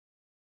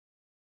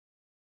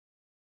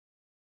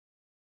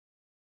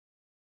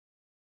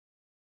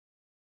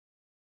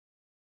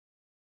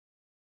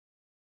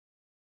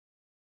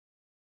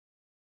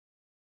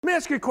me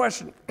ask you a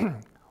question.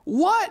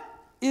 What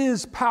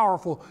is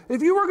powerful?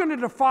 If you were going to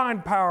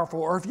define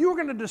powerful, or if you were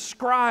going to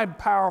describe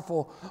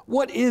powerful,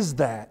 what is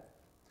that?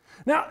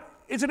 Now,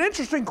 it's an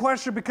interesting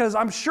question because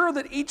I'm sure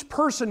that each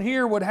person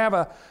here would have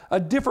a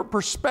different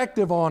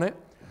perspective on it.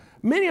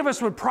 Many of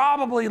us would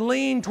probably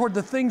lean toward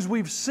the things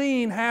we've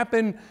seen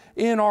happen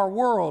in our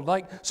world.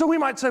 So we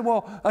might say,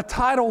 well, a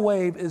tidal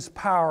wave is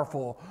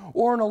powerful,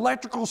 or an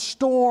electrical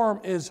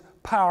storm is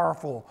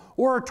powerful,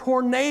 or a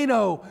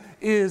tornado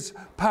is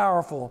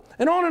powerful.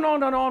 And on and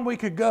on and on we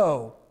could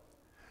go.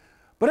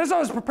 But as I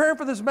was preparing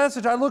for this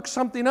message, I looked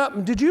something up.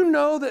 And did you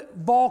know that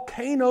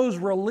volcanoes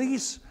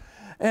release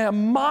a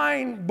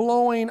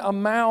mind-blowing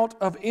amount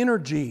of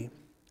energy?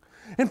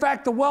 In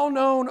fact, the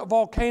well-known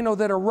volcano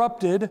that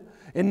erupted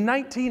in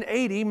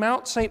 1980,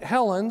 Mount St.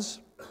 Helens,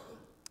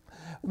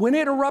 when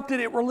it erupted,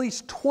 it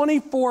released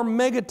 24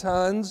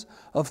 megatons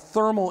of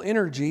thermal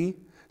energy,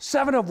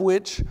 7 of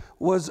which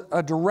was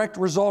a direct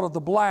result of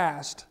the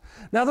blast.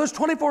 Now, those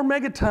 24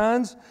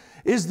 megatons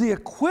is the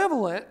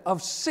equivalent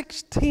of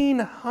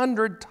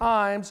 1,600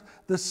 times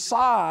the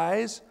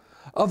size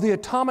of the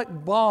atomic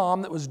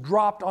bomb that was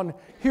dropped on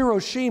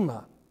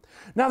Hiroshima.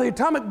 Now, the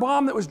atomic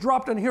bomb that was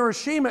dropped on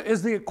Hiroshima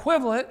is the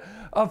equivalent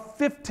of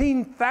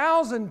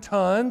 15,000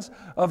 tons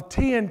of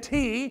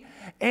TNT,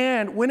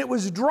 and when it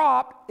was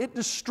dropped, it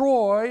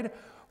destroyed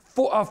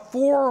a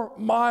 4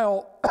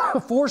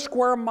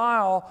 square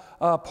mile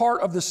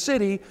part of the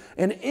city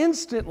and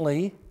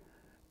instantly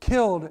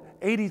killed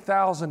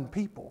 80,000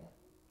 people.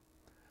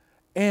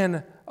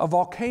 And a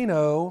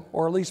volcano,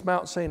 or at least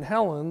Mount St.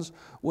 Helens,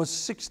 was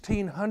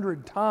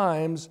 1,600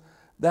 times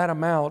that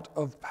amount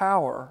of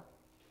power.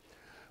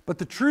 But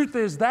the truth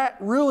is that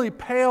really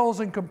pales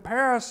in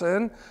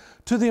comparison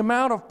to the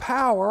amount of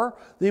power,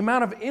 the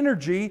amount of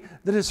energy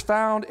that is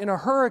found in a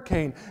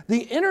hurricane.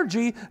 The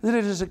energy that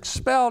it is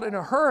expelled in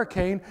a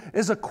hurricane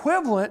is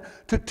equivalent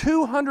to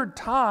 200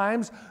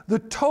 times the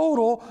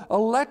total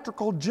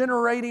electrical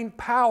generating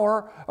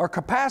power or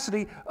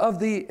capacity of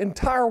the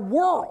entire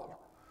world.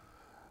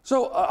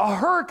 So a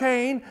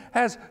hurricane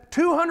has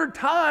 200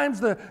 times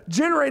the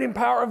generating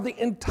power of the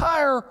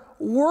entire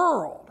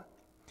world.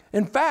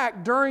 In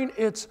fact, during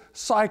its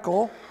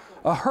cycle,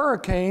 a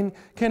hurricane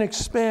can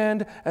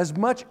expend as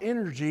much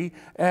energy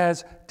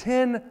as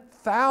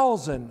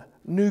 10,000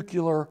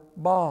 nuclear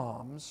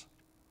bombs.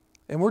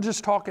 And we're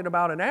just talking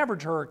about an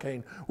average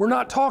hurricane. We're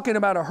not talking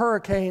about a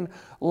hurricane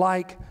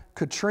like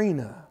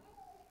Katrina.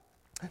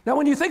 Now,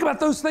 when you think about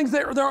those things,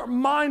 they're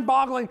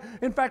mind-boggling.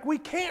 In fact, we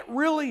can't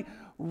really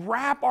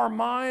wrap our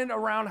mind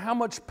around how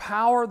much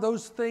power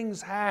those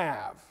things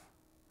have.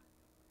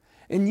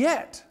 And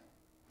yet,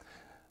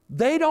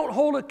 they don't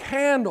hold a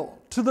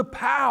candle to the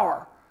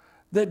power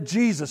that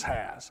Jesus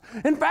has.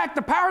 In fact,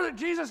 the power that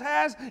Jesus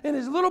has in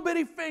his little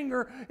bitty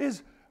finger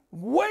is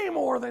way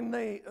more than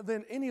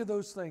any of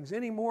those things.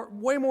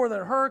 Way more than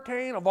a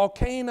hurricane, a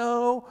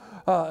volcano,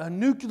 a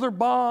nuclear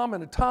bomb,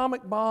 an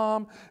atomic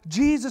bomb.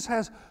 Jesus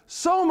has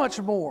so much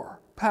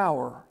more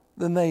power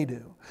than they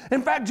do.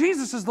 In fact,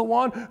 Jesus is the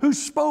one who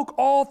spoke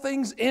all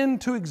things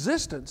into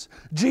existence.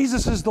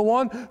 Jesus is the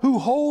one who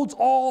holds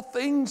all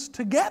things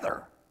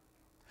together.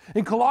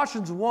 In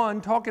Colossians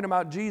 1, talking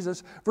about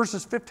Jesus,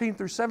 verses 15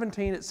 through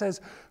 17, it says,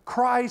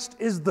 Christ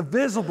is the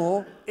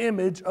visible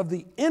image of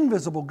the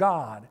invisible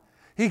God.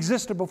 He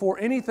existed before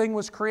anything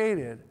was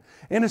created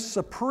and is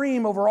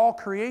supreme over all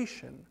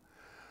creation.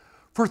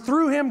 For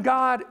through him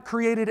God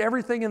created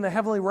everything in the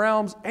heavenly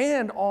realms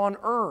and on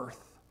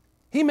earth.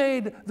 He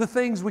made the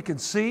things we can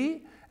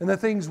see and the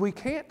things we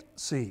can't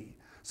see,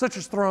 such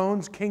as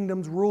thrones,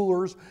 kingdoms,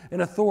 rulers,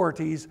 and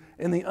authorities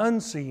in the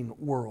unseen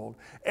world.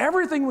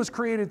 Everything was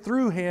created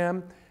through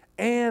him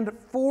and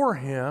for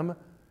him.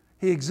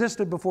 He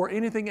existed before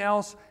anything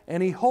else,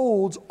 and he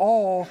holds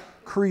all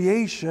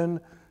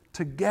creation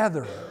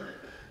together.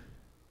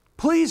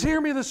 Please hear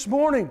me this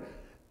morning.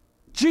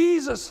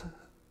 Jesus,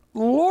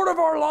 Lord of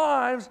our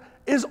lives,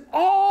 is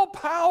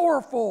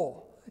all-powerful.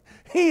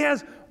 He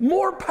has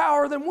more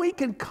power than we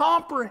can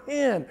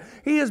comprehend.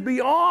 He is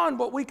beyond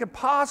what we could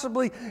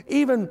possibly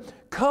even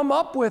come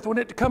up with when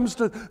it comes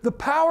to the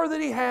power that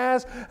he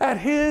has at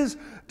his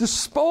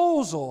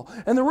disposal.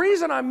 And the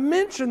reason I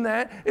mention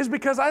that is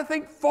because I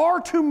think far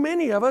too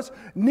many of us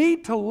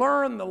need to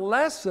learn the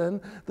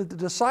lesson that the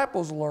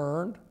disciples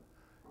learned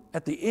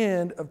at the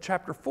end of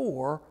chapter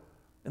 4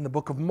 in the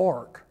book of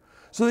Mark.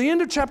 So the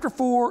end of chapter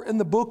 4 in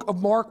the book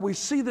of Mark, we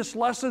see this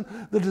lesson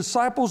the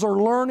disciples are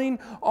learning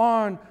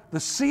on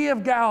the Sea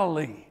of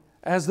Galilee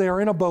as they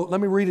are in a boat.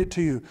 Let me read it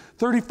to you,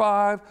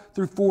 35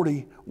 through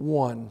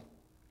 41.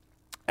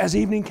 As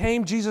evening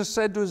came, Jesus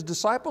said to his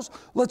disciples,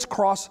 let's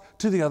cross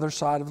to the other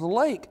side of the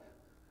lake.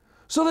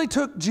 So they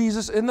took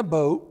Jesus in the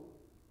boat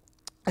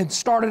and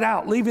started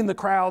out, leaving the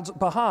crowds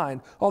behind,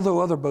 although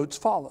other boats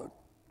followed.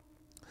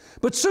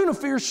 But soon a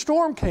fierce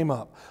storm came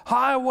up.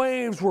 High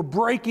waves were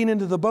breaking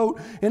into the boat,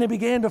 and it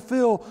began to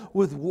fill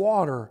with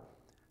water.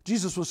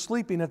 Jesus was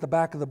sleeping at the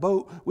back of the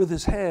boat with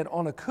his head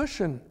on a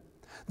cushion.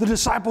 The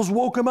disciples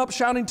woke him up,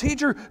 shouting,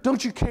 Teacher,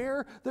 don't you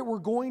care that we're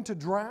going to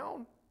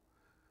drown?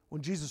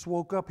 When Jesus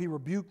woke up, he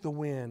rebuked the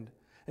wind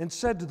and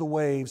said to the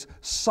waves,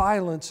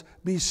 "Silence,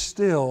 be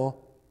still."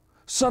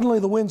 Suddenly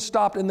the wind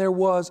stopped and there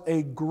was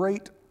a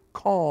great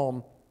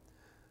calm.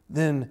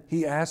 Then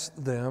he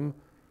asked them,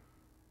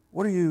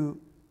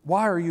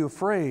 why are you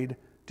afraid?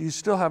 Do you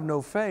still have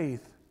no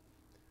faith?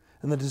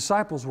 And the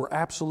disciples were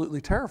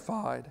absolutely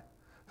terrified.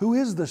 "Who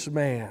is this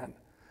man?"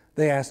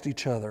 they asked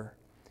each other.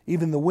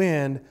 "Even the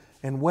wind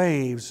and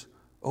waves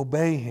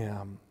obey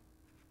him."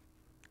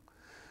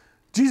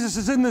 Jesus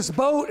is in this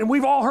boat, and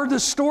we've all heard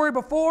this story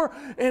before,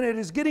 and it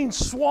is getting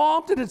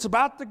swamped, and it's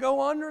about to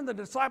go under, and the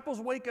disciples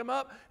wake him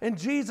up, and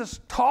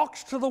Jesus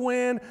talks to the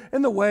wind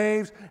and the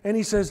waves, and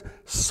he says,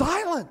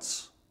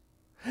 "Silence."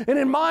 And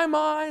in my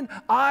mind,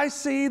 I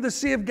see the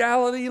Sea of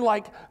Galilee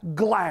like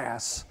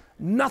glass.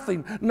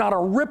 Nothing, not a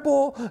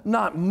ripple,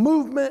 not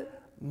movement,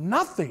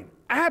 nothing.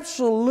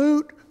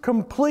 Absolute,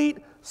 complete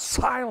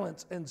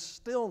silence and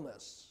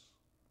stillness.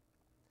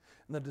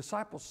 And the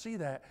disciples see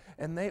that,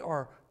 and they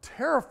are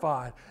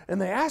terrified, and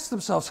they ask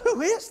themselves,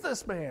 who is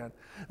this man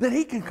that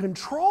he can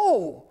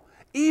control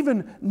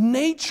even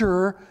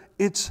nature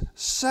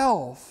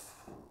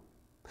itself?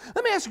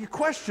 Let me ask you a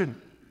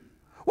question.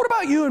 What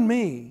about you and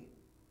me?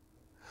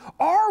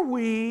 Are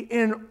we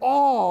in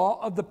awe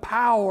of the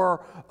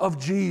power of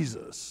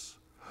Jesus?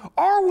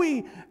 Are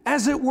we,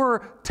 as it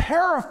were,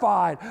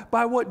 terrified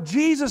by what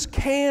Jesus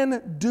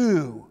can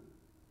do?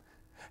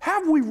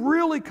 Have we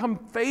really come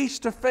face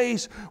to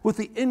face with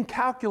the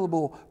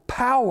incalculable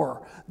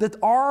power that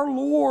our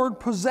Lord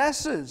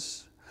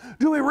possesses?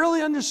 Do we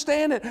really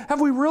understand it?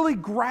 Have we really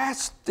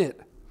grasped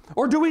it?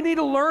 Or do we need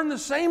to learn the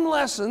same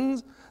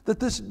lessons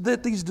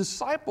that these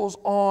disciples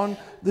on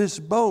this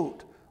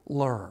boat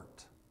learned?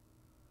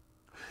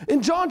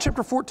 In John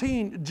chapter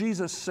 14,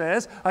 Jesus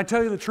says, "I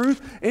tell you the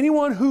truth,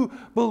 anyone who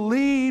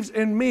believes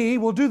in me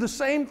will do the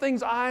same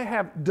things I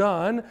have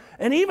done,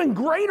 and even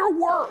greater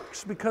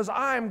works, because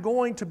I am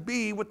going to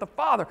be with the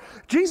Father."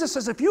 Jesus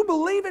says, if you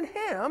believe in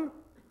him,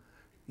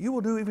 you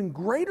will do even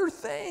greater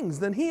things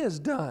than he has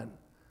done.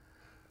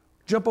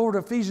 Jump over to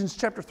Ephesians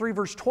chapter 3,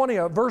 verse 20,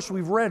 a verse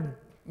we've read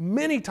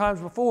many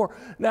times before.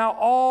 "Now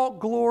all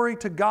glory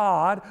to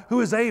God, who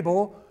is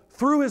able,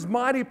 through his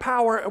mighty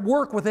power at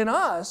work within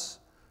us,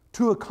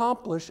 to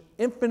accomplish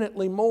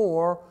infinitely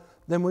more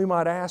than we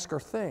might ask or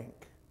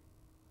think."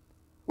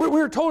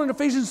 We are told in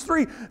Ephesians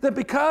 3 that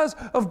because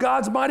of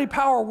God's mighty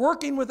power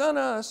working within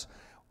us,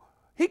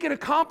 he can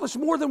accomplish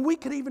more than we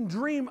could even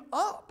dream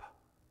up,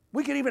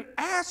 we could even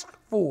ask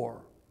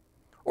for.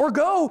 Or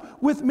go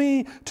with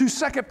me to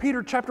 2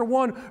 Peter chapter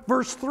 1,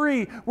 verse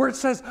 3, where it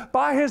says,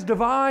 "By his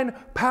divine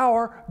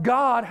power,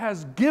 God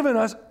has given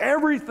us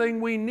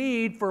everything we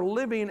need for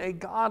living a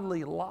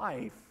godly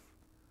life."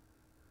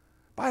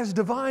 By his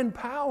divine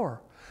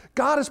power,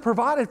 God has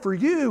provided for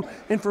you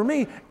and for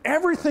me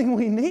everything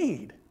we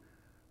need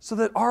so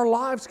that our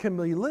lives can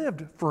be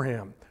lived for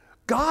him,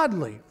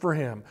 godly for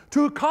him,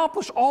 to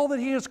accomplish all that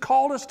he has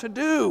called us to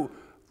do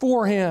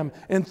for him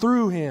and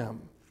through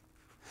him.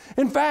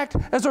 In fact,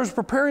 as I was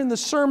preparing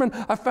this sermon,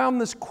 I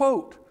found this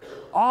quote.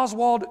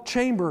 Oswald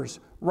Chambers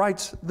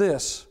writes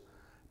this: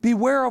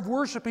 "Beware of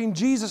worshiping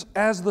Jesus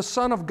as the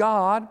Son of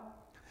God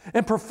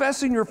and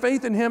professing your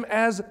faith in him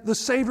as the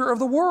Savior of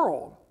the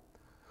world,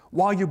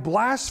 while you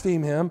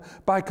blaspheme him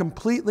by the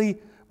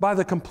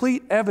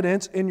complete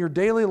evidence in your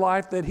daily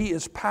life that he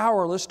is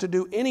powerless to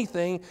do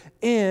anything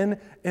in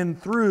and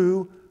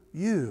through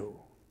you."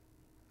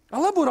 I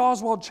love what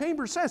Oswald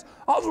Chambers says.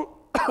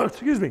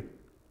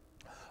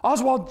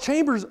 Oswald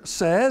Chambers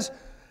says,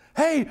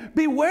 hey,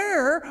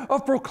 beware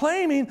of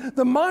proclaiming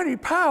the mighty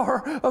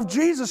power of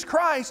Jesus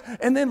Christ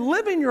and then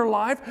living your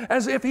life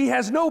as if he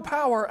has no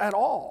power at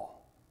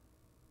all.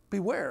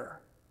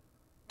 Beware.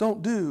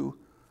 Don't do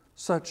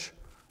such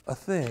a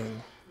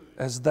thing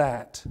as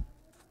that.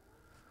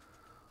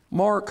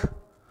 Mark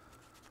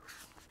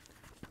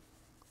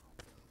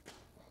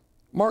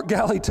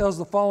Galli tells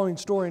the following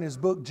story in his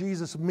book,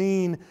 Jesus,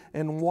 Mean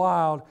and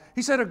Wild.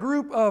 He said a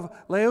group of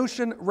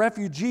Laotian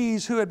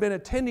refugees who had been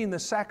attending the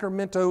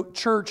Sacramento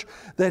church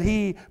that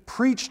he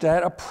preached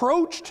at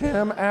approached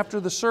him after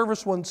the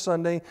service one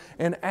Sunday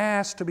and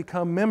asked to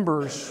become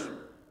members.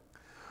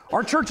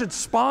 Our church had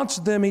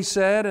sponsored them, he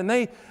said, and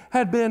they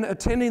had been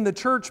attending the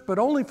church, but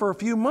only for a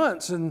few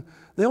months, and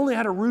they only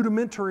had a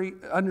rudimentary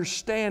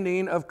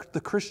understanding of the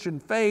Christian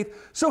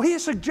faith. So he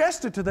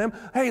suggested to them,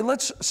 hey,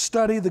 let's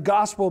study the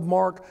Gospel of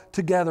Mark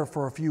together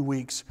for a few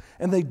weeks.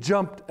 And they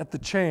jumped at the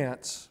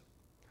chance.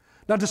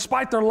 Now,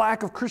 despite their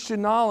lack of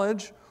Christian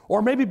knowledge,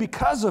 or maybe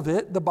because of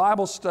it, the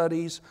Bible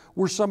studies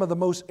were some of the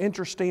most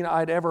interesting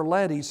I'd ever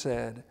led, he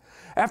said.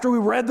 After we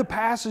read the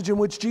passage in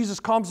which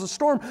Jesus calms the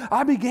storm,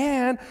 I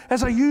began,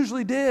 as I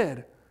usually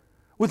did,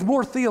 with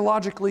more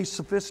theologically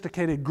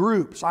sophisticated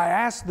groups. I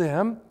asked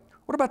them,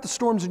 what about the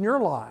storms in your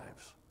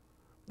lives?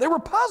 They were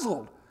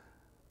puzzled.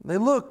 They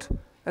looked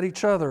at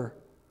each other.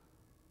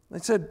 They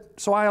said,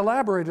 so I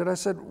elaborated. I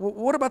said,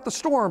 what about the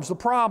storms, the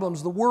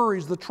problems, the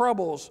worries, the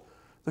troubles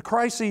the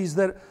crises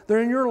that are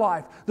in your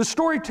life. The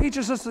story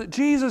teaches us that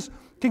Jesus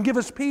can give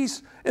us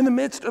peace in the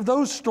midst of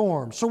those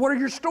storms. So what are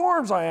your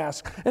storms, I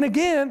ask? And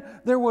again,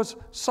 there was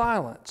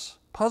silence,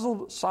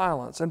 puzzled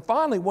silence. And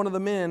finally, one of the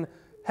men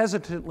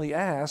hesitantly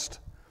asked,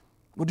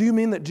 well, do you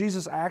mean that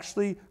Jesus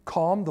actually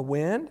calmed the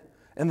wind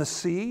and the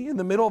sea in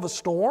the middle of a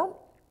storm?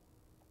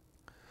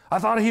 I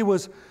thought he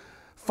was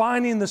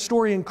finding the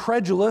story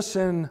incredulous,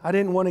 and I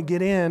didn't want to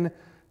get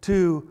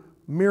into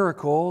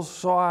miracles,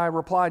 so I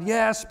replied,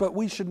 yes, but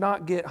we should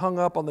not get hung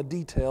up on the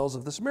details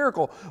of this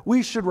miracle.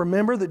 We should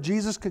remember that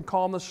Jesus can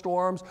calm the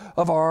storms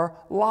of our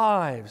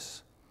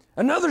lives.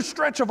 Another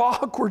stretch of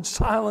awkward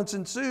silence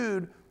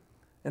ensued,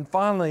 and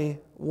finally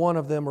one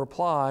of them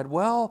replied,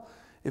 well,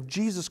 if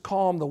Jesus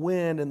calmed the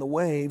wind and the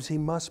waves, he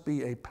must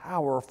be a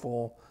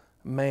powerful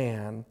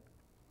man.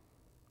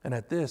 And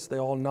at this, they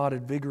all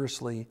nodded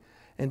vigorously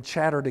and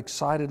chattered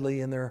excitedly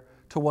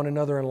to one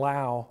another in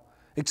Lao.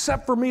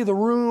 Except for me, the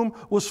room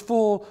was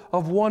full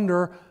of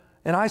wonder,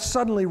 and I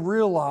suddenly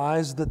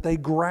realized that they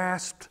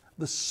grasped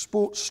the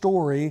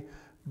story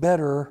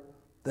better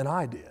than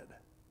I did.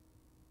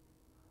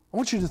 I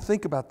want you to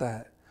think about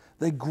that.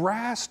 They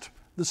grasped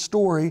the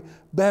story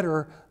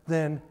better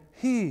than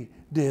he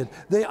did.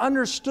 They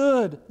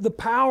understood the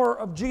power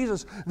of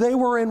Jesus. They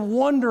were in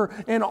wonder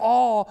and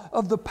awe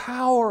of the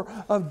power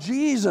of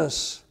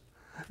Jesus.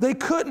 They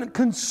couldn't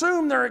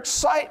consume their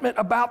excitement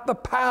about the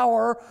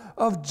power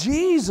of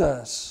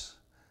Jesus.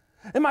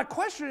 And my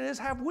question is,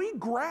 have we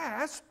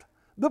grasped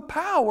the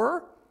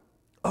power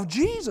of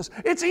Jesus?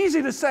 It's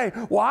easy to say,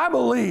 well, I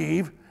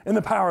believe in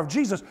the power of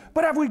Jesus,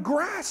 but have we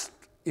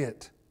grasped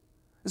it?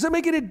 Is it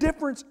making a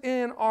difference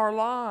in our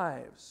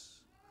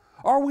lives?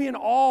 Are we in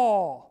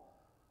awe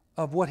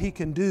of what he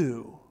can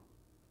do?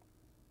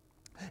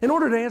 In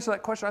order to answer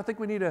that question, I think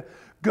we need to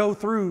go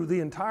through the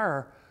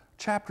entire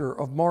chapter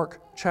of Mark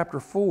chapter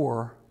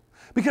 4.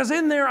 Because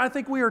in there, I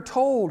think we are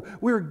told,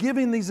 we are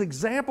giving these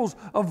examples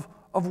of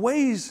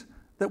ways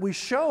that we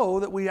show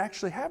that we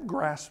actually have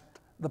grasped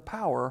the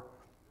power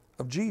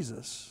of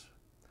Jesus.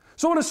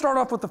 So I want to start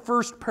off with the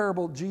first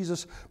parable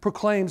Jesus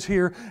proclaims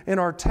here in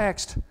our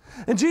text.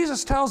 And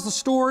Jesus tells the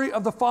story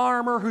of the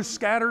farmer who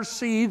scatters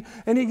seed.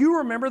 And you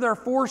remember there are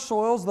four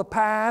soils, the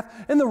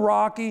path, and the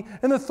rocky,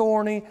 and the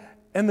thorny,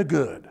 and the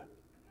good.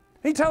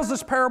 He tells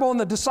this parable, and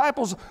the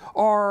disciples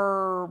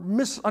are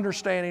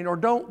misunderstanding or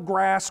don't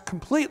grasp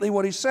completely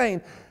what he's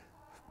saying.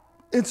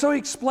 And so he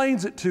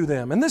explains it to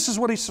them. And this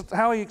is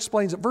how he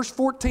explains it. Verse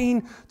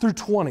 14 through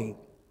 20.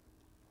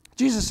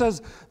 Jesus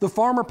says, the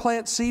farmer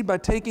plants seed by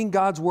taking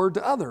God's word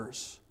to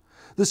others.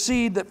 The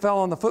seed that fell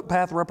on the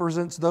footpath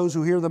represents those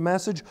who hear the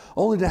message,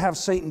 only to have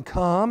Satan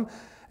come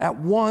at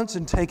once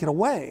and take it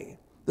away.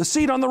 The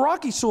seed on the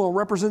rocky soil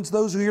represents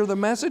those who hear the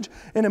message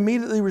and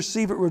immediately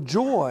receive it with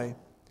joy.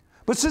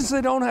 But since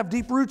they don't have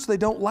deep roots, they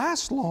don't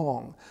last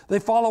long. They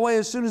fall away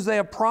as soon as they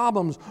have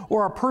problems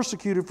or are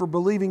persecuted for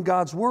believing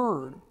God's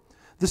word.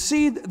 The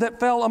seed that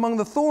fell among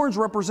the thorns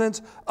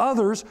represents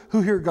others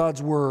who hear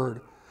God's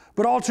word.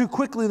 But all too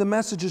quickly, the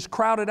message is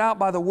crowded out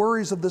by the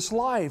worries of this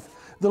life,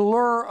 the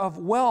lure of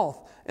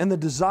wealth, and the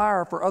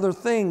desire for other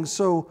things,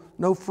 so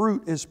no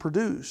fruit is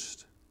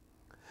produced.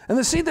 And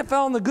the seed that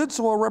fell in the good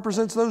soil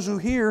represents those who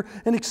hear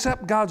and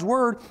accept God's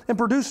word and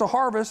produce a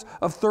harvest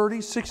of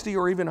 30, 60,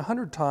 or even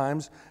 100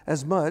 times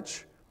as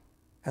much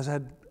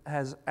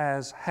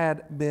as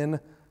had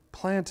been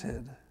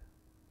planted.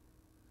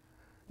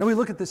 Now we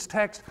look at this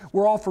text,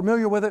 we're all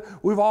familiar with it,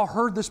 we've all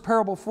heard this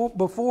parable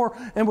before,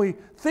 and we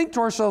think to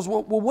ourselves,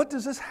 well, what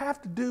does this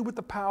have to do with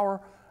the power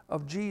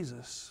of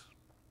Jesus?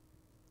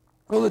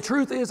 Well, the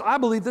truth is, I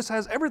believe this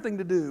has everything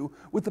to do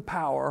with the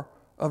power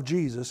of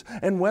Jesus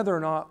and whether or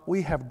not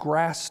we have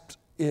grasped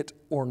it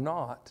or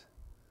not.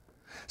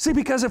 See,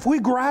 because if we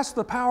grasp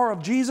the power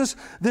of Jesus,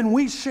 then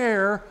we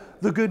share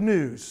the good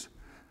news.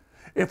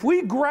 If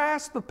we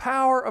grasp the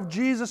power of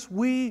Jesus,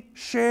 we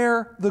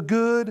share the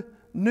good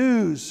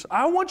news.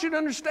 I want you to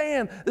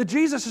understand that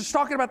Jesus is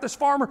talking about this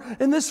farmer,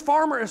 and this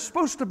farmer is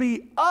supposed to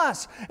be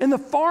us. And the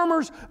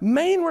farmer's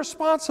main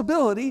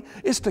responsibility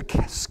is to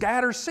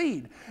scatter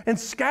seed. And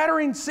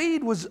scattering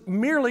seed was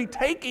merely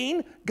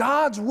taking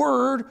God's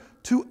word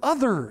to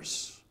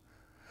others.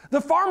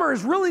 The farmer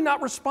is really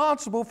not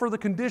responsible for the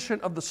condition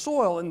of the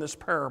soil in this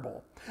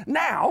parable.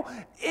 Now,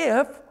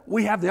 if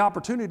we have the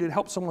opportunity to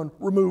help someone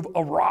remove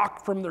a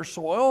rock from their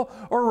soil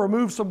or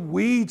remove some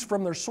weeds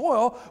from their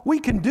soil, we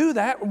can do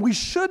that, we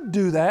should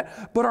do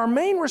that, but our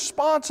main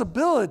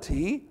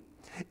responsibility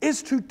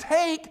is to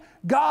take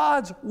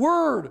God's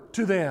word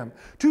to them,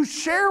 to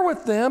share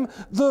with them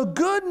the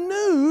good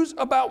news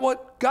about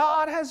what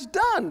God has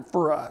done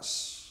for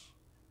us.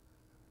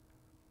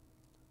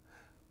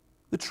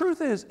 The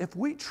truth is, if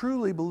we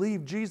truly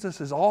believe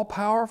Jesus is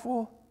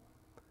all-powerful,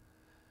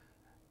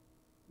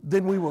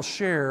 then we will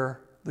share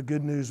the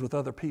good news with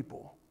other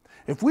people.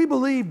 If we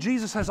believe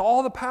Jesus has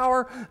all the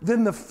power,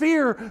 then the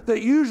fear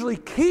that usually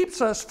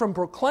keeps us from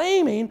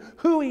proclaiming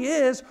who He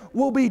is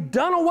will be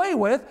done away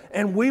with,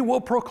 and we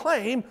will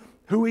proclaim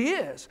who He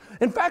is.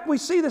 In fact, we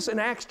see this in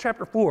Acts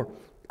chapter 4.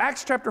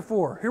 Acts chapter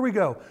 4, here we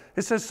go.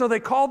 It says, so they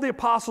called the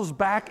apostles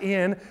back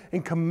in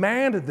and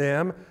commanded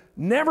them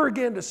never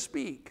again to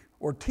speak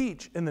or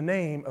teach in the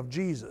name of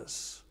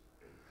Jesus.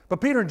 But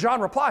Peter and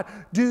John replied,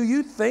 do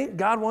you think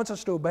God wants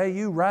us to obey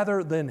you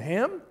rather than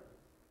him?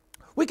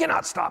 We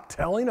cannot stop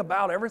telling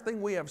about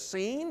everything we have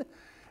seen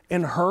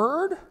and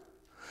heard.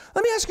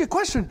 Let me ask you a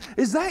question.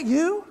 Is that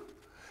you?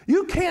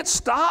 You can't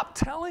stop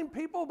telling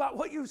people about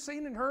what you've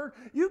seen and heard.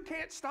 You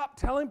can't stop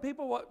telling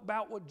people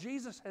about what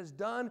Jesus has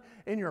done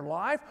in your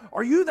life.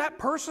 Are you that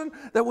person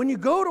that when you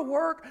go to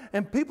work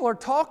and people are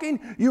talking,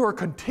 you are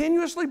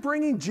continuously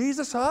bringing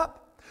Jesus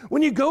up?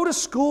 When you go to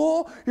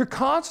school, you're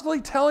constantly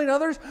telling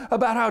others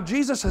about how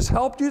Jesus has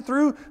helped you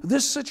through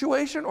this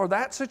situation or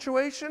that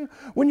situation.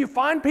 When you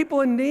find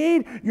people in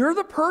need, you're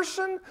the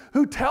person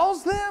who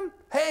tells them,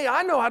 hey,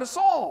 I know how to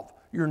solve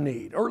your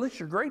need, or at least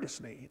your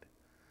greatest need.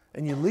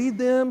 And you lead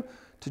them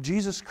to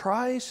Jesus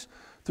Christ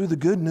through the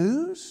good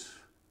news.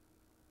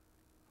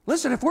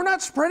 Listen, if we're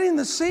not spreading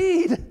the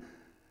seed,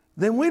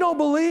 then we don't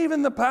believe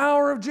in the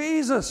power of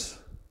Jesus.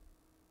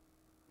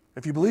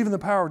 If you believe in the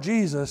power of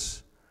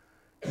Jesus,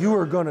 you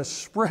are going to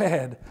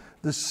spread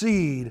the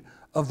seed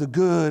of the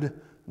good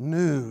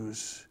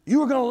news.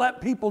 You are going to let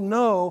people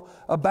know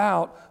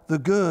about the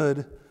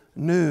good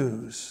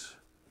news.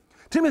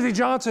 Timothy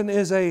Johnson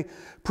is a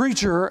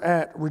preacher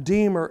at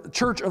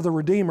Church of the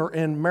Redeemer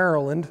in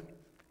Maryland.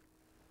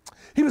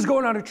 He was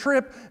going on a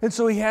trip, and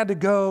so he had to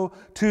go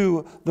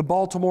to the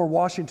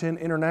Baltimore-Washington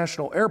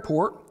International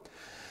Airport.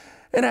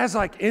 And as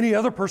like any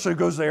other person who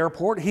goes to the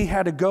airport, he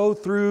had to go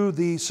through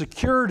the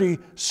security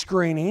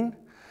screening.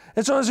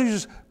 And so as he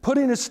was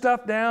putting his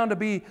stuff down to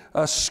be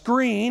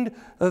screened,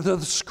 the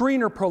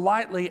screener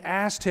politely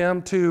asked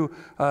him to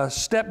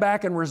step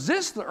back and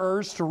resist the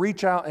urge to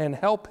reach out and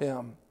help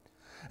him.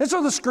 And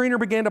so the screener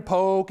began to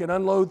poke and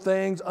unload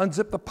things,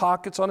 unzip the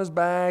pockets on his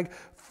bag,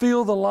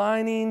 feel the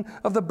lining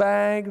of the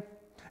bag.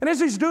 And as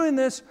he's doing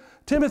this,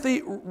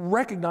 Timothy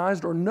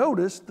recognized or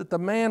noticed that the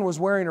man was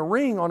wearing a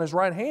ring on his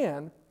right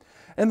hand,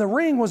 and the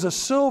ring was a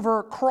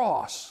silver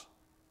cross.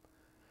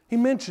 He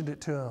mentioned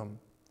it to him.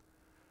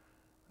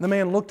 The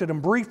man looked at him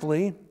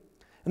briefly,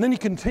 and then he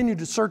continued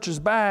to search his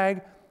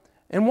bag.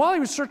 And while he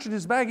was searching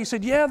his bag, he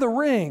said, yeah, the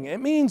ring. It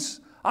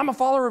means I'm a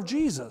follower of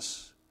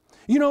Jesus.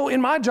 You know,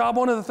 in my job,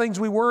 one of the things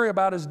we worry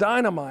about is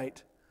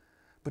dynamite.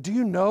 But do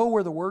you know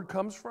where the word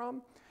comes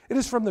from? It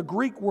is from the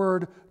Greek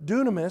word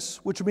dunamis,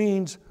 which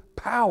means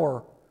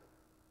power.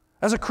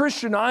 As a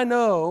Christian, I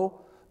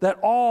know that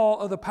all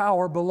of the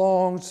power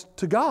belongs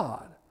to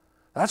God.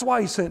 That's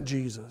why he sent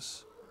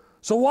Jesus.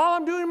 So while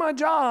I'm doing my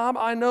job,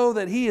 I know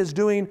that he is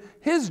doing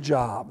his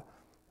job.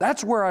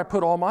 That's where I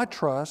put all my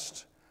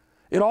trust.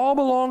 It all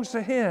belongs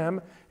to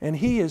him, and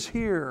he is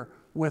here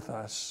with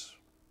us.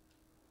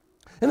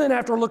 And then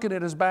after looking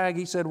at his bag,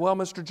 he said, well,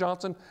 Mr.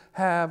 Johnson,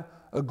 have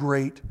a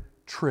great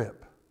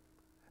trip.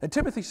 And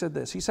Timothy said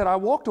this. He said, I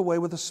walked away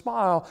with a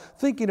smile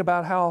thinking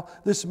about how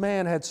this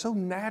man had so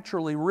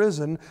naturally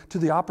risen to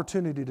the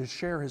opportunity to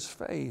share his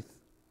faith.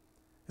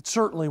 It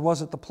certainly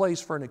wasn't the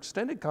place for an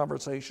extended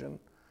conversation.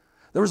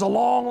 There was a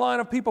long line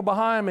of people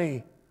behind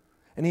me,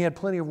 and he had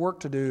plenty of work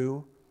to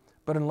do.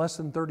 But in less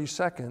than 30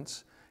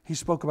 seconds, he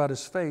spoke about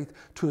his faith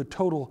to a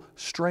total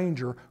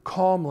stranger,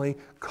 calmly,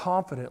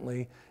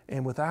 confidently,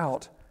 and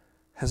without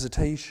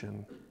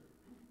hesitation.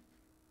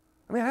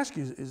 Let me ask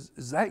you,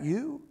 is that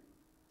you?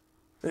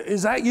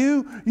 Is that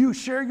you? You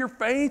share your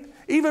faith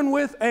even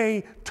with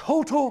a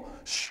total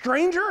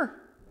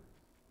stranger?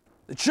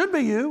 It should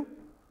be you.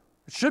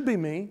 It should be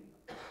me.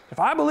 If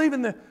I believe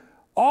in the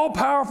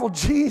all-powerful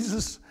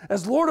Jesus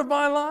as Lord of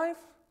my life,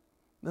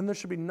 then there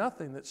should be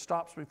nothing that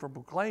stops me from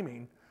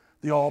proclaiming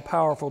the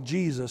all-powerful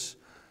Jesus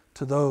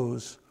to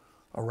those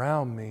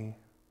around me.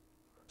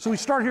 So we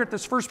start here at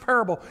this first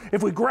parable.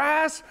 If we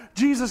grasp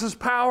Jesus'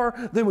 power,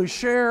 then we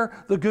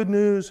share the good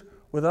news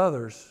with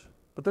others.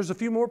 But there's a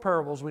few more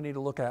parables we need to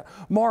look at.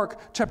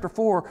 Mark chapter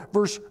 4,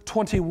 verse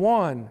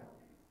 21.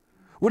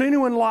 Would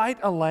anyone light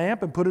a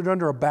lamp and put it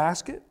under a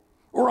basket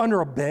or under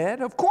a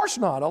bed? Of course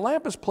not. A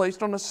lamp is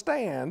placed on a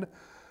stand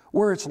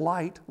where its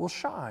light will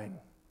shine.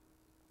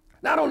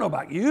 Now, I don't know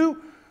about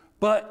you,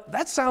 but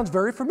that sounds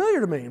very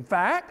familiar to me. In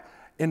fact,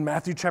 in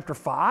Matthew chapter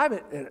 5,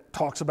 it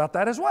talks about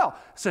that as well.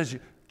 It says,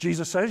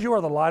 Jesus says, you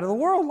are the light of the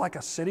world, like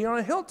a city on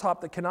a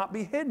hilltop that cannot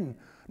be hidden.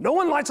 No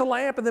one lights a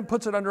lamp and then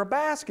puts it under a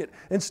basket.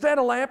 Instead,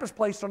 a lamp is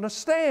placed on a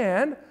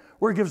stand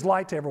where it gives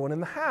light to everyone in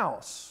the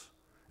house.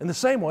 In the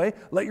same way,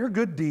 let your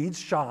good deeds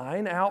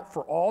shine out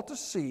for all to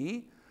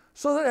see,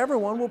 so that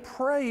everyone will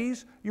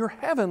praise your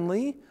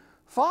heavenly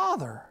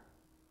Father.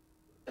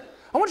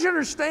 I want you to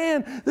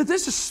understand that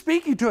this is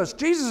speaking to us.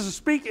 Jesus is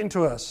speaking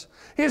to us.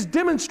 He has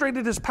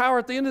demonstrated his power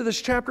at the end of this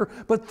chapter,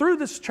 but through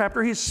this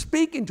chapter, he is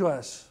speaking to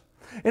us.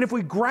 And if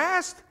we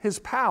grasp his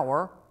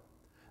power,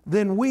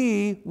 then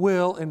we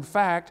will, in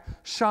fact,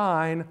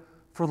 shine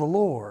for the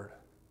Lord.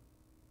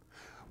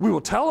 We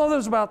will tell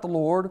others about the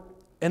Lord,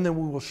 and then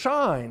we will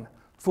shine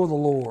for the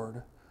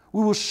Lord.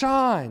 We will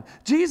shine.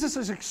 Jesus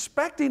is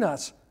expecting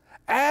us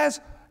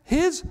as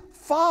his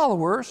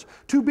followers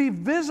to be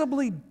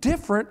visibly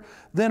different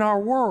than our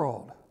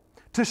world,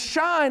 to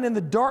shine in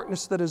the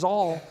darkness that is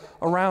all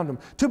around them,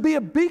 to be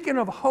a beacon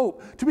of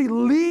hope, to be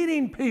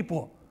leading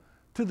people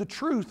to the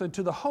truth and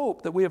to the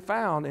hope that we have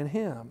found in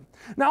Him.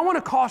 Now, I want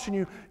to caution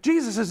you,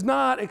 Jesus is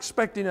not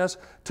expecting us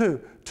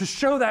to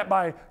show that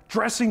by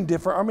dressing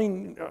different.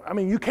 I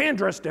mean, you can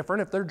dress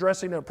different. If they're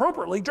dressing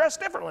appropriately, dress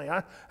differently.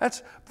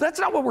 That's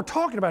not what we're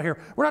talking about here.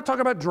 We're not talking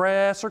about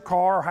dress or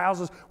car or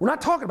houses. We're not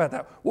talking about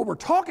that. What we're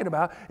talking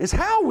about is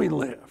how we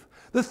live,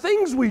 the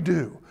things we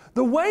do,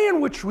 the way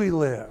in which we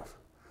live.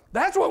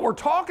 That's what we're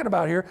talking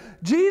about here.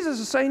 Jesus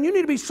is saying you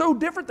need to be so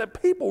different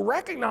that people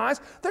recognize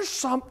there's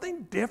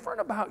something different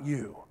about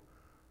you.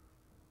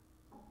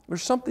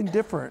 There's something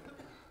different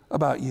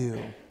about you.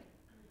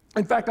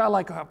 In fact, I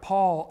like how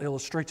Paul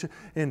illustrates it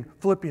in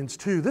Philippians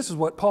 2. This is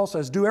what Paul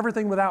says, do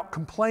everything without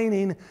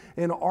complaining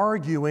and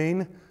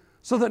arguing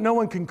so that no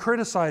one can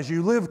criticize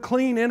you. Live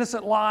clean,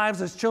 innocent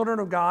lives as children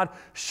of God,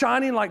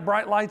 shining like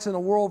bright lights in a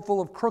world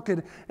full of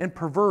crooked and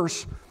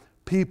perverse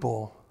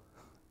people.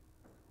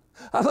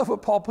 I love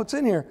what Paul puts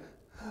in here.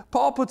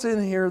 Paul puts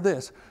in here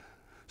this,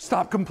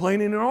 stop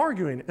complaining and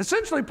arguing.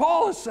 Essentially,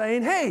 Paul is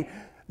saying, hey,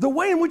 the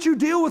way in which you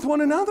deal with one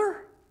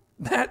another,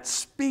 that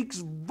speaks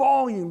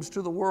volumes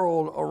to the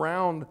world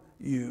around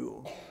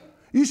you.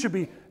 You should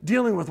be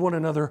dealing with one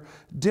another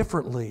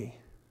differently.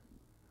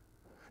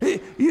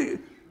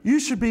 You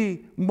should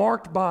be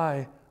marked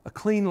by a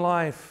clean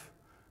life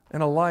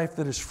and a life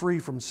that is free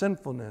from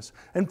sinfulness.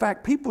 In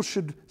fact, people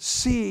should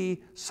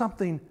see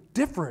something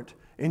different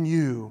in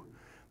you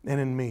and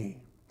in me.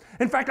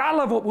 In fact, I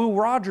love what Will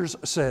Rogers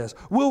says.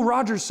 Will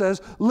Rogers says,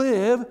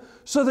 live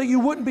so that you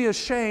wouldn't be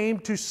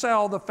ashamed to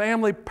sell the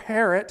family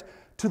parrot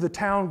to the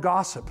town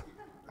gossip.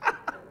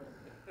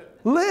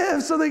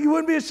 Live so that you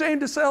wouldn't be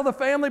ashamed to sell the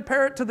family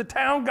parrot to the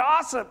town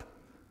gossip.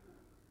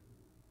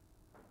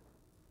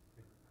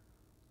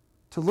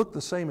 To look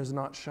the same is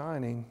not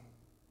shining.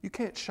 You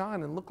can't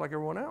shine and look like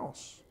everyone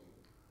else.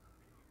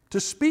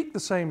 To speak the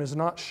same is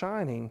not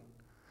shining.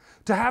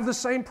 To have the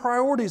same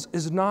priorities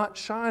is not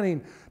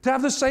shining. To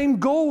have the same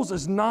goals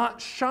is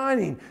not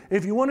shining.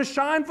 If you want to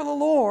shine for the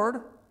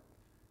Lord,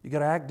 you got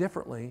to act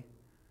differently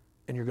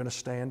and you're going to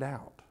stand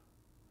out.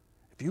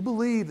 If you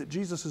believe that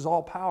Jesus is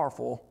all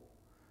powerful,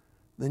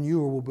 then you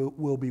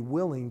will be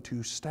willing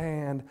to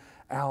stand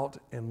out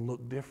and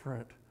look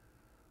different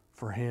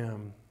for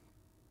Him.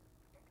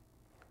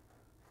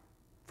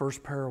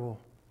 First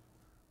parable,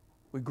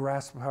 we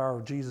grasp the power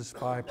of Jesus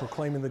by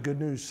proclaiming the good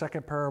news.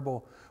 Second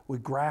parable, we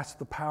grasp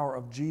the power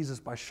of Jesus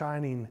by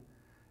shining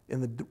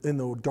in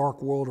the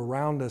dark world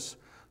around us.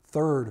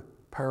 Third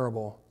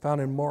parable, found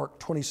in Mark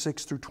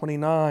 26 through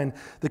 29,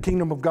 the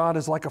kingdom of God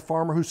is like a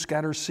farmer who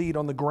scatters seed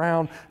on the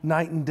ground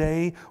night and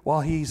day.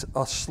 While he's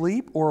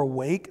asleep or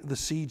awake, the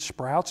seed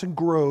sprouts and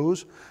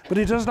grows, but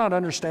he does not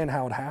understand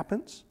how it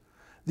happens.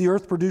 The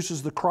earth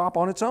produces the crop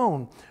on its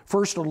own.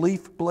 First, a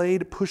leaf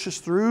blade pushes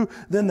through,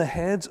 then the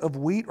heads of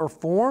wheat are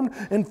formed,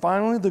 and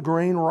finally the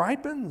grain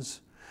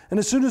ripens. And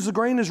as soon as the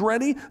grain is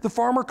ready, the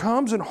farmer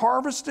comes and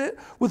harvests it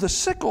with a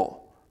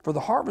sickle, for the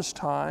harvest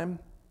time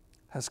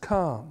has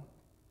come.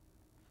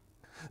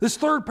 This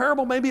third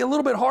parable may be a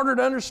little bit harder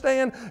to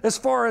understand as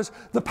far as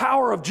the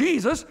power of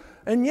Jesus,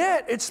 and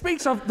yet it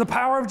speaks of the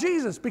power of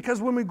Jesus,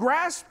 because when we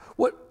grasp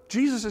what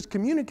Jesus is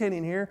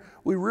communicating here,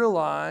 we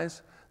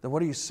realize that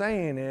what He's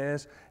saying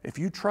is, if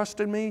you trust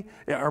in me,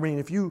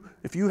 if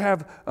you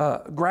have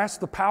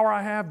grasped the power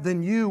I have,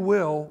 then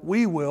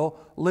we will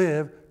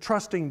live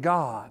trusting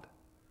God.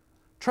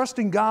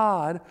 Trusting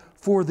God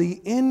for the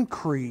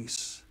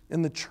increase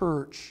in the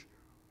church.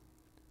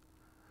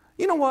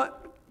 You know what?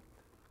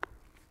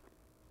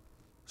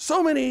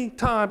 So many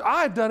times,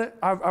 I've done it.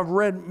 I've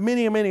read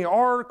many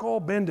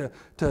articles, been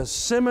to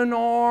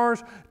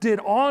seminars, did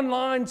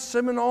online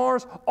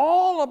seminars,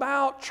 all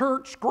about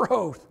church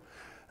growth.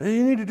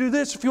 You need to do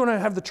this if you want to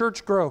have the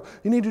church grow.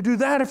 You need to do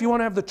that if you want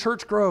to have the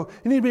church grow.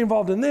 You need to be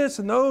involved in this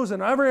and those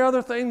and every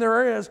other thing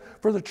there is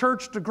for the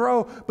church to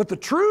grow. But the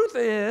truth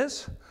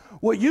is,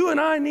 what you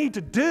and I need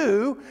to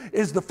do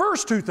is the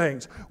first two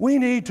things. We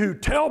need to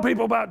tell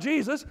people about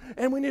Jesus,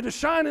 and we need to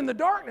shine in the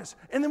darkness.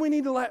 And then we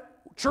need to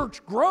let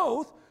church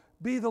growth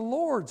be the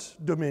Lord's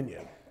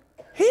dominion.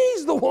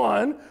 He's the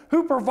one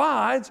who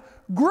provides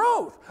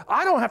growth.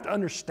 I don't have to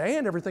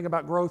understand everything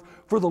about growth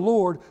for the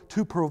Lord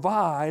to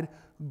provide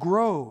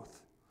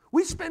growth.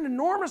 We spend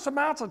enormous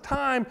amounts of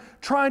time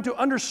trying to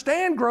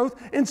understand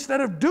growth instead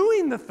of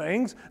doing the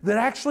things that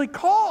actually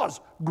cause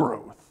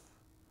growth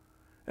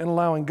and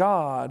allowing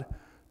God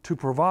to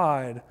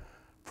provide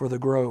for the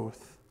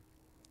growth.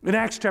 In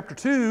Acts chapter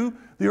 2,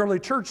 the early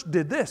church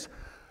did this.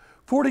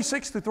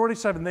 46 through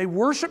 47, they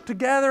worshiped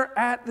together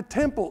at the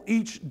temple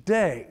each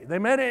day. They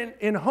met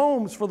in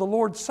homes for the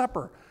Lord's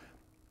Supper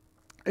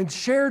and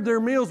shared their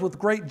meals with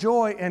great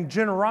joy and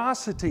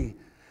generosity,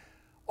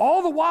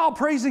 all the while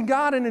praising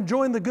God and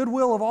enjoying the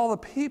goodwill of all the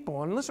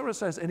people. And listen to what it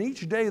says. And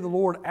each day the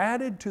Lord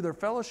added to their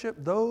fellowship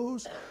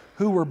those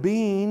who were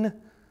being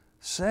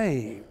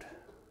saved.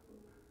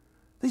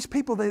 These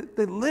people,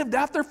 they lived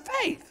out their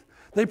faith.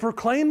 They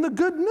proclaimed the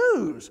good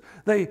news.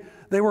 They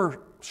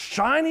were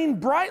shining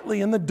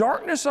brightly in the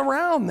darkness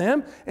around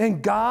them,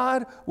 and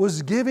God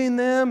was giving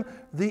them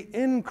the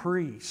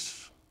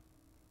increase.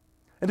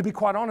 And to be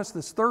quite honest,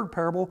 this third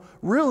parable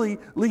really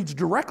leads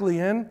directly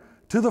in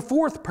to the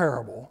fourth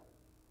parable,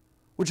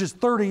 which is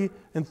 30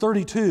 and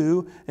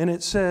 32, and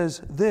it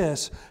says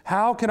this: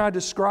 how can I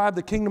describe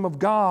the kingdom of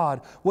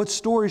God? What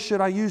story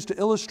should I use to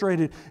illustrate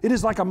it? It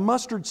is like a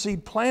mustard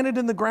seed planted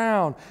in the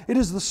ground. It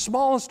is the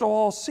smallest of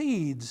all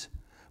seeds,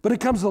 but it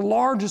becomes the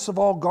largest of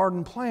all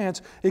garden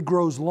plants. It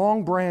grows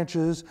long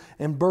branches,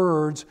 and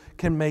birds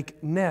can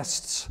make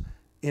nests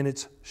in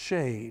its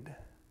shade.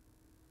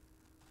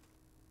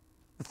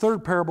 The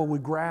third parable we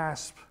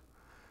grasp.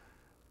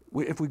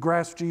 If we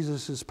grasp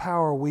Jesus'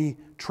 power, we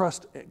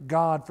trust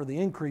God for the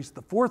increase.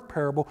 The fourth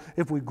parable,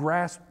 if we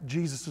grasp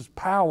Jesus'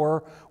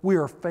 power, we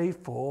are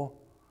faithful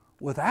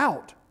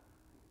without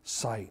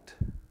sight.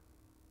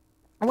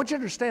 I want you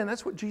to understand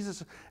that's what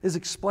Jesus is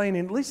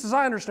explaining. At least as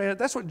I understand it,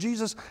 that's what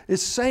Jesus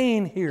is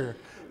saying here.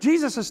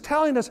 Jesus is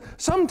telling us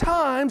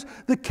sometimes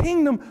the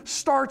kingdom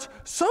starts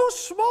so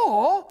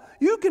small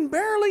you can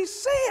barely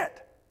see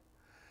it.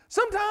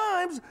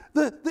 Sometimes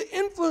the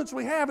influence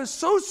we have is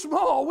so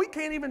small we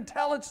can't even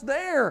tell it's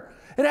there.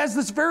 It has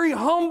this very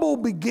humble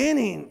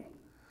beginning.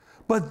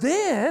 But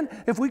then,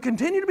 if we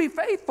continue to be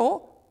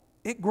faithful,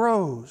 it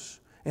grows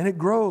and it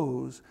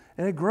grows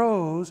and it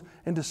grows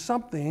into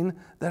something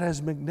that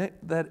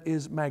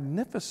is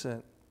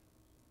magnificent.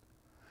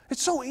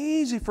 It's so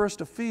easy for us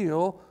to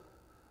feel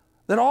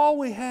that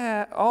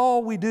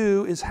all we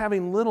do is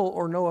having little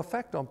or no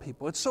effect on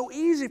people. It's so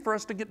easy for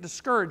us to get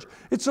discouraged.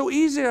 It's so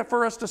easy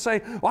for us to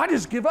say, well, I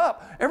just give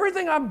up.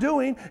 Everything I'm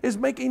doing is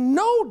making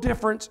no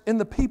difference in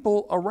the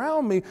people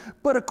around me.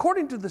 But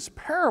according to this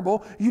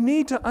parable, you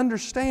need to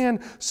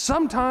understand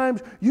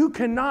sometimes you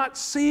cannot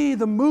see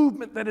the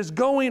movement that is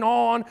going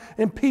on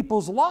in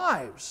people's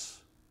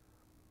lives.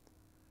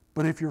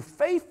 But if you're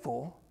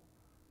faithful,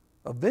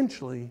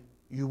 eventually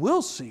you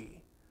will see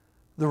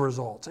the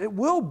results. It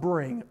will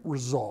bring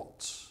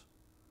results.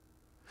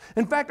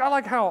 In fact, I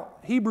like how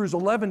Hebrews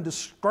 11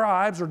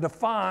 describes or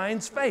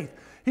defines faith.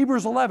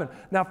 Hebrews 11.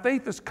 Now,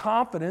 faith is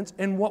confidence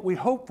in what we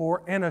hope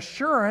for and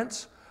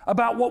assurance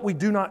about what we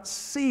do not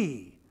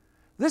see.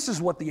 This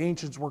is what the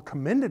ancients were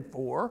commended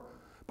for.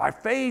 By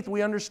faith,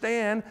 we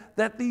understand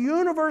that the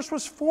universe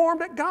was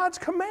formed at God's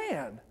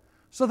command,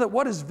 so that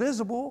what is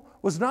visible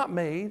was not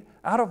made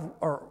out of,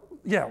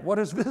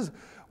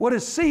 what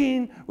is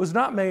seen was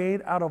not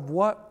made out of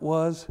what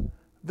was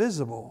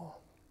visible.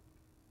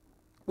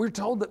 We're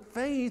told that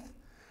faith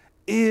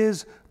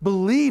is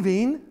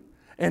believing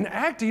and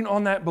acting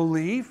on that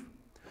belief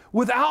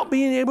without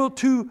being able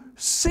to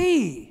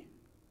see.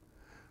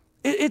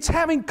 It's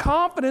having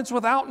confidence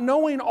without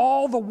knowing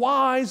all the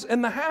whys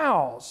and the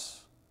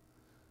hows.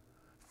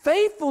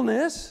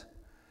 Faithfulness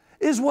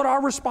is what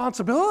our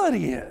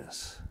responsibility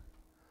is.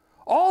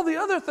 All the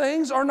other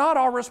things are not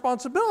our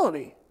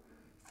responsibility.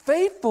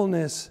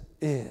 Faithfulness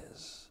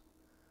is.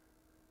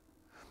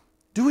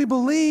 Do we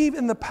believe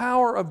in the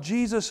power of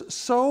Jesus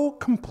so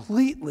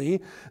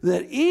completely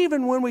that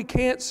even when we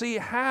can't see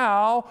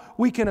how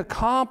we can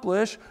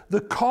accomplish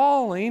the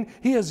calling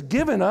He has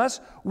given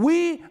us,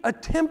 we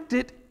attempt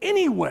it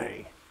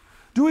anyway?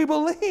 Do we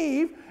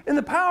believe in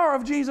the power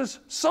of Jesus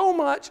so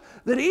much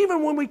that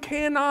even when we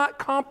cannot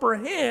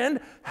comprehend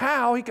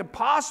how He could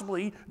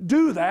possibly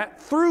do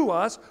that through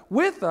us,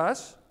 with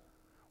us,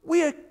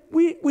 we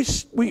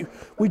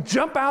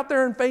jump out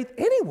there in faith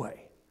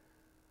anyway,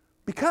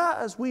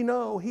 because we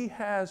know He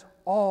has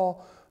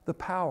all the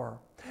power.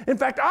 In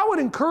fact, I would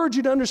encourage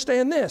you to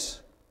understand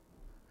this.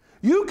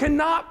 You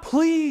cannot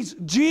please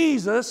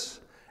Jesus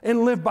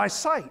and live by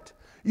sight.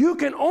 You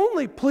can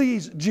only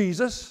please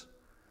Jesus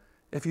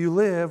if you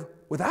live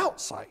without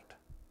sight.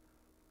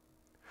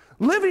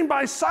 Living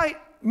by sight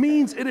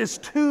means it is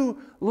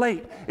too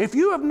late. If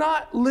you have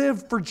not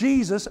lived for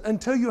Jesus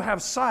until you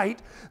have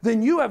sight,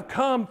 then you have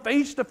come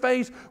face to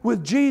face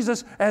with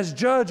Jesus as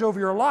judge over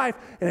your life.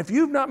 And if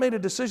you've not made a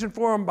decision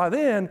for Him by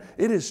then,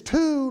 it is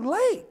too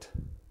late.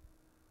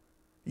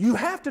 You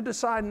have to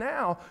decide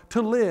now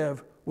to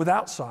live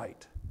without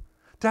sight,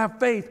 to have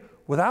faith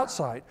without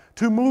sight,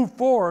 to move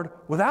forward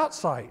without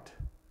sight.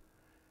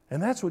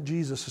 And that's what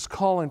Jesus is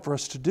calling for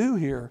us to do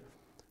here.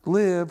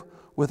 Live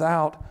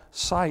without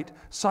sight.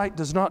 Sight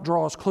does not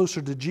draw us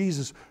closer to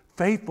Jesus.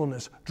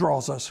 Faithfulness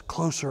draws us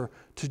closer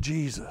to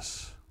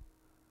Jesus.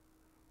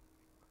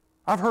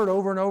 I've heard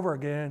over and over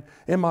again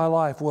in my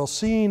life, well,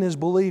 seeing is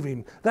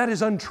believing. That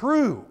is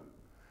untrue.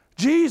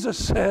 Jesus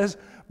says,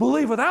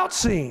 believe without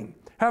seeing.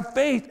 Have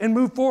faith and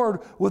move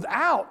forward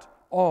without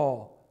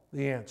all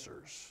the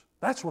answers.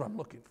 That's what I'm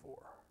looking for.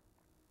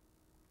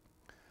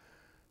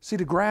 See,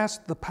 to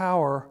grasp the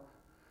power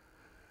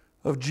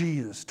of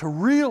Jesus, to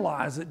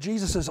realize that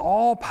Jesus is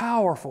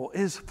all-powerful,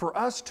 is for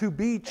us to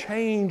be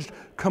changed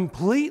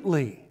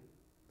completely.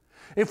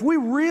 If we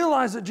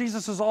realize that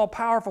Jesus is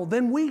all-powerful,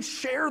 then we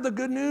share the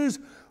good news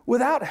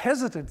without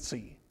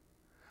hesitancy.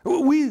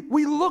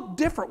 We look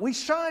different. We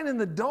shine in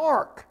the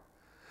dark.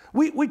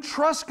 We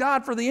trust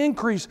God for the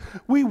increase.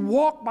 We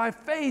walk by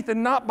faith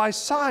and not by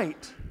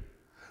sight.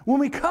 When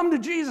we come to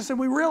Jesus and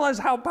we realize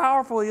how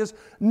powerful He is,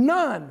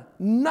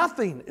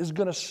 nothing is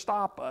going to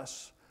stop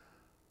us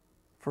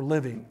for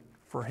living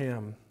for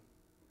Him.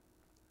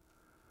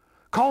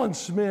 Colin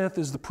Smith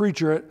is the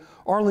preacher at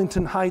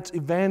Arlington Heights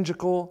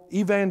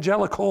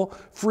Evangelical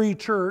Free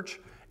Church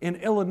in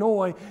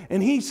Illinois,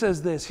 and he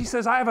says this. He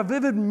says, I have a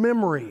vivid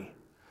memory.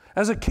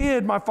 As a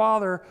kid, my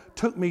father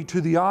took me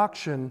to the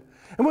auction,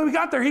 and when we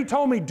got there, he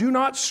told me, do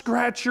not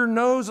scratch your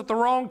nose at the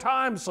wrong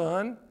time,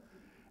 son.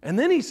 And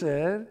then he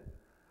said,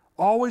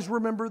 always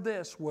remember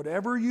this,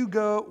 whenever you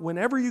go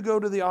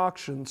to the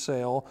auction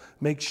sale,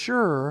 make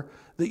sure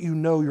that you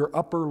know your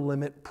upper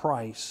limit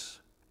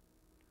price.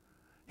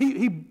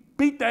 He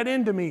beat that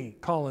into me,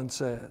 Colin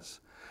says.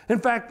 In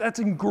fact, that's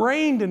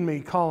ingrained in me,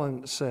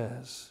 Colin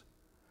says.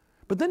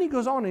 But then he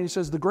goes on and he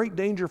says, the great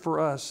danger for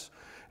us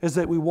is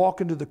that we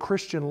walk into the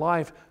Christian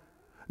life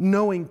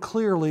knowing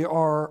clearly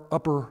our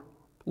upper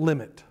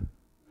limit.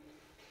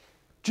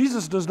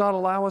 Jesus does not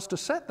allow us to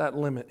set that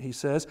limit, he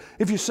says.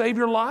 If you save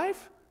your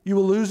life, you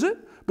will lose it.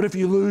 But if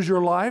you lose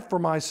your life for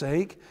my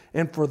sake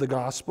and for the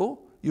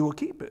gospel, you will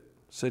keep it,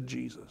 said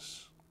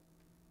Jesus.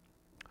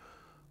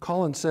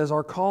 Colin says,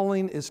 our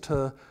calling is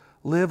to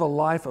live a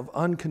life of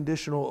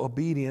unconditional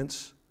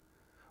obedience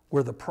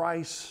where the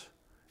price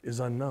is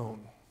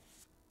unknown.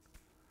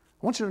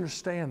 I want you to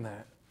understand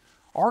that.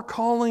 Our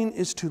calling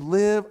is to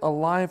live a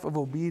life of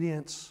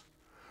obedience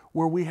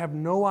where we have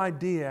no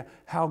idea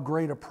how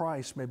great a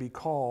price may be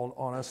called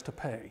on us to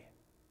pay.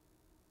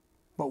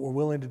 But we're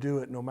willing to do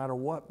it no matter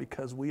what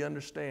because we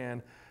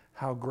understand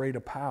how great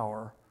a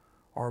power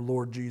our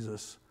Lord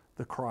Jesus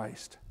the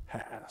Christ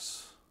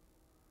has.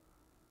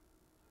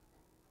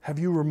 Have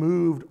you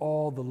removed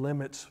all the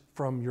limits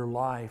from your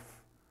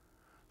life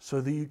so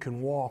that you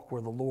can walk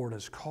where the Lord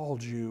has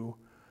called you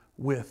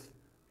with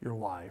your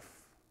life?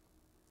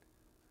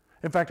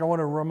 In fact, I want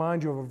to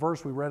remind you of a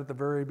verse we read at the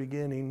very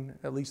beginning,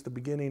 at least the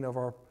beginning of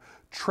our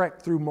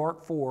trek through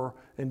Mark 4,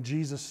 and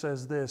Jesus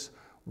says this,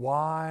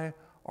 why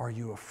are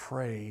you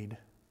afraid?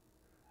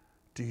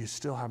 Do you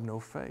still have no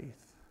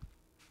faith?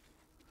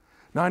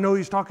 Now, I know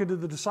He's talking to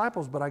the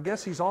disciples, but I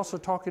guess He's also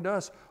talking to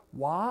us.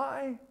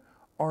 Why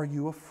are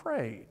you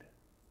afraid?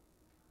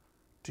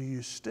 Do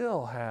you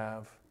still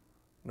have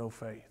no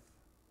faith?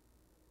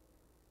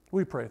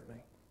 Will you pray with me?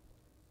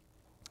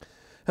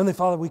 Heavenly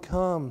Father, we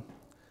come,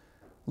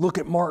 look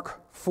at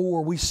Mark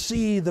 4. We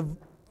see the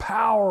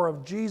power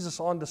of Jesus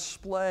on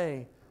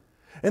display.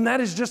 And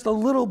that is just a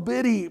little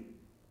bitty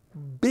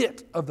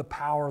bit of the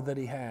power that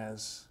He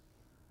has.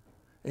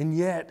 And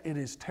yet it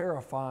is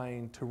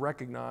terrifying to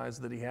recognize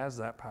that He has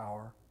that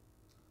power.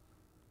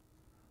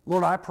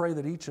 Lord, I pray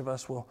that each of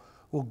us will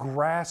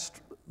grasp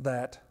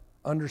that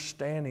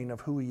understanding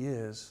of who He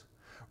is.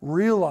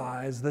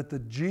 Realize that the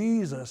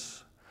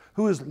Jesus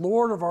who is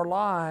Lord of our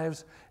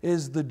lives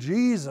is the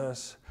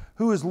Jesus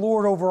who is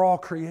Lord over all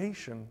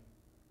creation.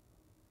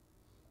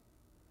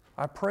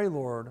 I pray,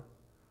 Lord,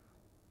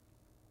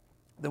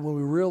 that when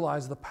we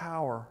realize the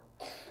power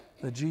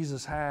that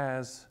Jesus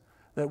has,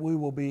 that we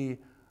will be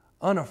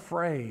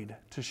unafraid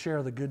to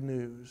share the good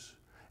news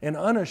and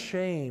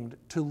unashamed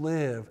to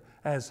live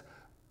as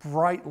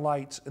bright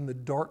lights in the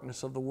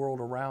darkness of the world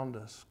around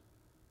us.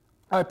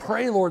 I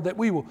pray, Lord, that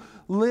we will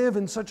live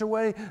in such a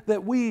way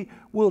that we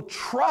will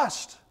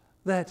trust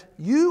that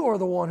You are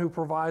the one who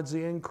provides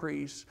the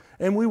increase,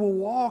 and we will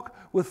walk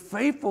with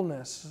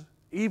faithfulness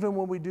even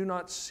when we do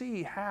not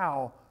see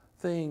how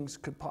things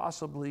could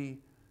possibly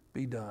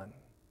be done.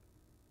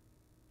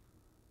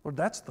 Lord,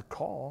 that's the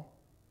call.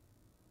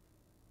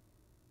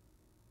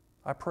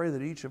 I pray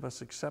that each of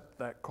us accept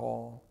that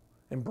call,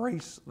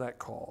 embrace that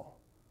call,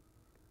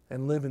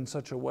 and live in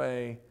such a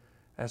way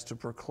as to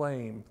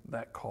proclaim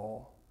that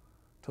call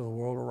to the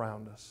world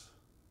around us.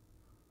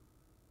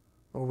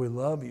 Lord, we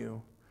love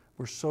You.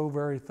 We're so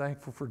very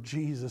thankful for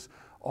Jesus,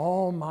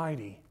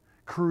 Almighty,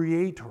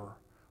 Creator,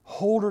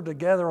 holder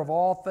together of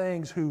all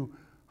things, who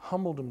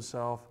humbled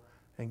Himself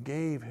and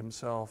gave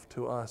Himself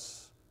to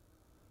us,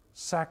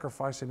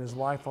 sacrificing His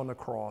life on the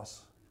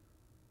cross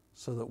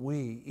so that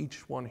we,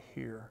 each one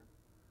here,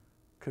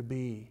 could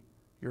be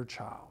Your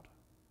child.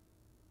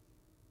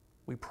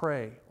 We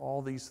pray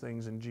all these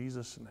things in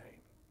Jesus'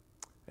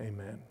 name.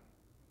 Amen.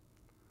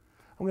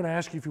 I'm going to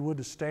ask you, if you would,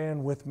 to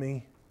stand with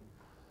me.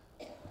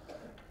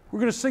 We're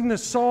going to sing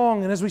this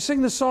song, and as we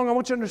sing this song, I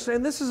want you to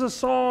understand this is a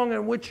song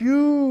in which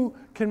you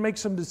can make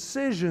some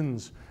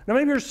decisions. Now,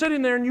 maybe you're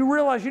sitting there and you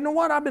realize, you know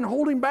what? I've been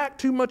holding back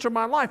too much of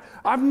my life.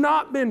 I've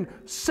not been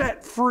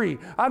set free.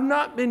 I've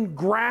not been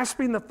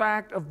grasping the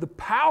fact of the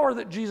power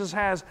that Jesus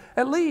has.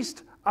 At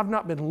least, I've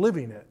not been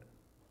living it.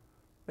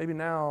 Maybe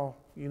now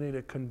you need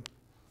to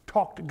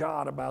talk to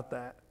God about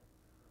that.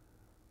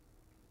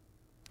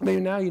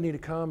 Maybe now you need to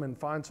come and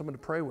find someone to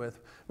pray with.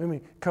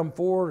 Maybe come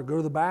forward or go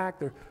to the back.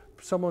 There's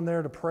someone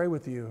there to pray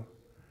with you.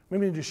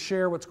 Maybe just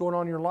share what's going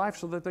on in your life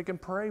so that they can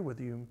pray with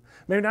you.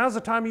 Maybe now's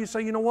the time you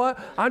say, you know what?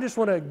 I just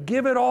want to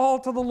give it all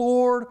to the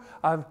Lord.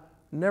 I've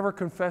never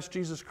confessed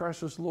Jesus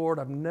Christ as Lord.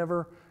 I've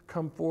never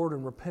come forward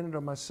and repented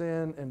of my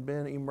sin and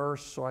been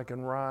immersed so I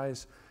can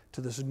rise to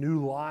this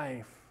new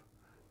life,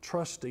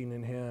 trusting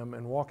in Him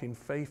and walking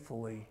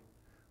faithfully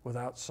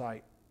without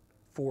sight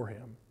for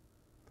Him.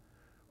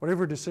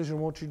 Whatever decision,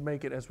 won't you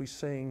make it as we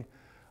sing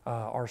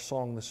our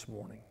song this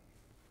morning?